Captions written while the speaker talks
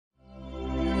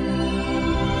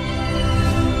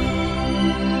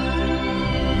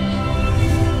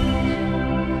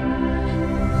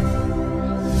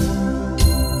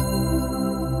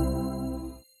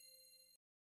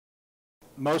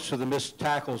most of the missed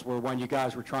tackles were when you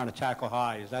guys were trying to tackle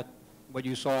high. Is that what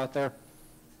you saw out there?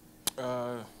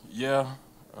 Yeah,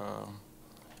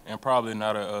 and probably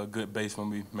not a good base when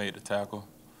we made the tackle.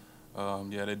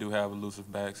 Yeah, they do have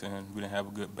elusive backs, and we didn't have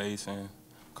a good base, and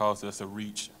caused us a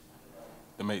reach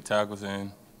to make tackles,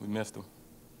 and we missed them.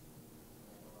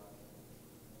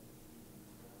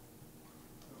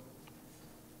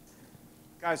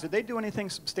 Guys, did they do anything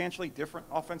substantially different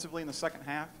offensively in the second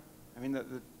half? I mean,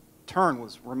 the turn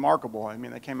was remarkable. I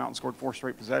mean, they came out and scored 4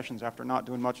 straight possessions after not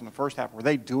doing much in the first half. Were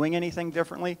they doing anything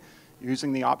differently,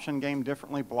 using the option game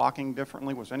differently, blocking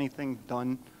differently? Was anything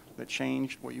done that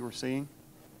changed what you were seeing?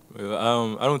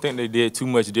 Well, I don't think they did too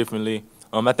much differently.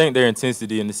 I think their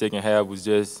intensity in the second half was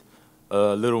just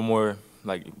a little more,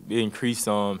 like, it increased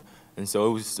some. And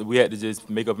so we had to just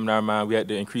make up in our mind, we had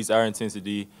to increase our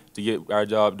intensity to get our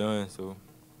job done. So.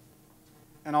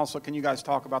 And also, can you guys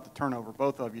talk about the turnover?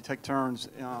 Both of you take turns.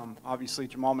 Obviously,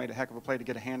 Jamal made a heck of a play to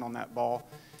get a hand on that ball.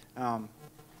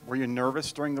 Were you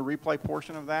nervous during the replay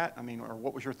portion of that? I mean, or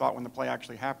what was your thought when the play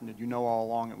actually happened? Did you know all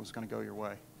along it was going to go your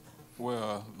way?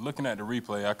 Well, looking at the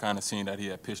replay, I kind of seen that he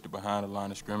had pitched it behind the line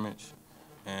of scrimmage.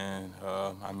 And,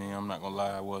 I mean, I'm not going to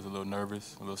lie, I was a little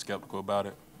nervous, a little skeptical about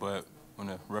it. But when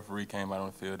the referee came out on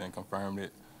the field and confirmed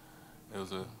it, it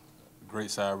was a great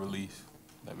sigh of relief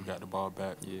that we got the ball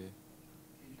back. Yeah.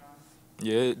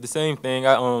 Yeah, the same thing.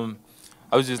 I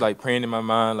was just like praying in my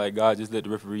mind, like God just let the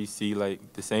referee see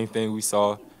like the same thing we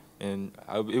saw, and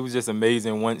it was just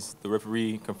amazing. Once the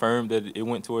referee confirmed that it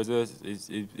went towards us,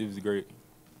 it was great.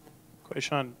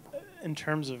 Quayshawn, in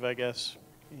terms of, I guess,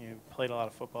 you played a lot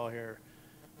of football here.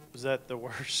 Was that the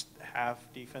worst half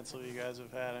defensively you guys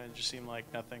have had? And it just seemed like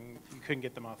nothing. You couldn't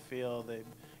get them off field. They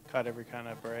cut every kind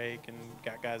of break and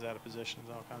got guys out of positions,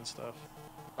 all kinds of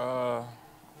stuff.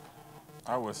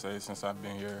 I would say since I've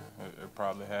been here, it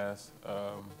probably has.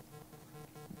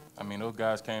 I mean, those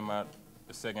guys came out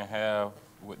the second half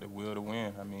with the will to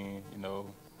win. I mean, you know,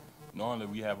 normally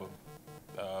we have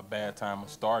a bad time of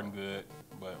starting good,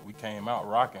 but we came out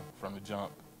rocking from the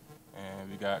jump, and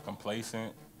we got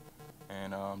complacent.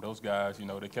 And those guys, you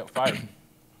know, they kept fighting.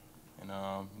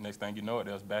 And next thing you know it,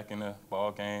 they was back in the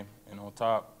ball game and on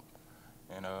top.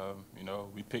 And, you know,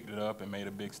 we picked it up and made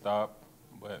a big stop.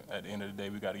 But at the end of the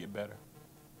day, we got to get better.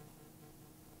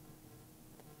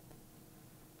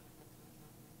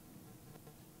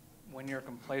 When you're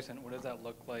complacent, what does that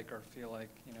look like or feel like,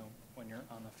 you know, when you're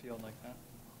on the field like that?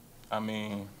 I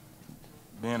mean,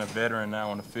 being a veteran now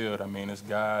on the field, I mean, it's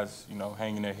guys, you know,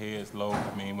 hanging their heads low.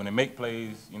 I mean, when they make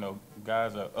plays, you know,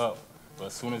 guys are up. But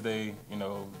as soon as they, you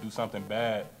know, do something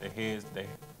bad, their heads, they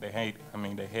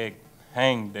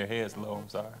hang their heads low, I'm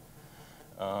sorry.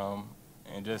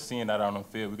 And just seeing that out on the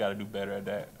field, we got to do better at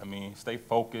that. I mean, stay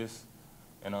focused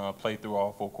and play through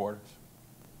all 4 quarters.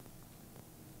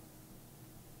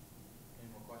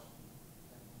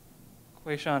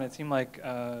 Quayshawn, it seemed like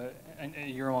and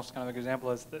you're almost kind of an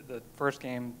example. As the first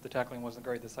game, the tackling wasn't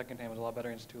great. The second game was a lot better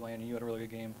against Tulane, and you had a really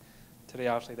good game. Today,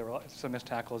 obviously, there were some missed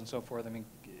tackles and so forth. I mean,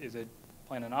 is it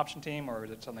playing an option team, or is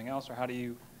it something else, or what do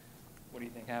you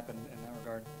think happened in that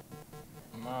regard?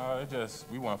 No,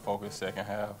 we weren't focused second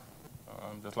half.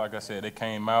 Just like I said, they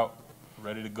came out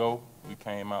ready to go. We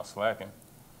came out slacking,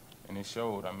 and it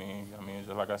showed. I mean,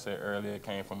 just like I said earlier, it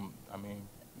came from,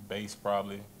 base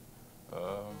probably.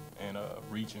 And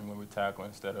reaching when we're tackling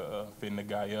instead of fitting the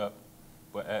guy up.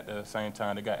 But at the same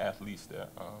time, they got athletes there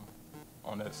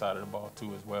on that side of the ball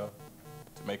too as well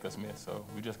to make us miss. So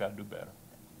we just got to do better.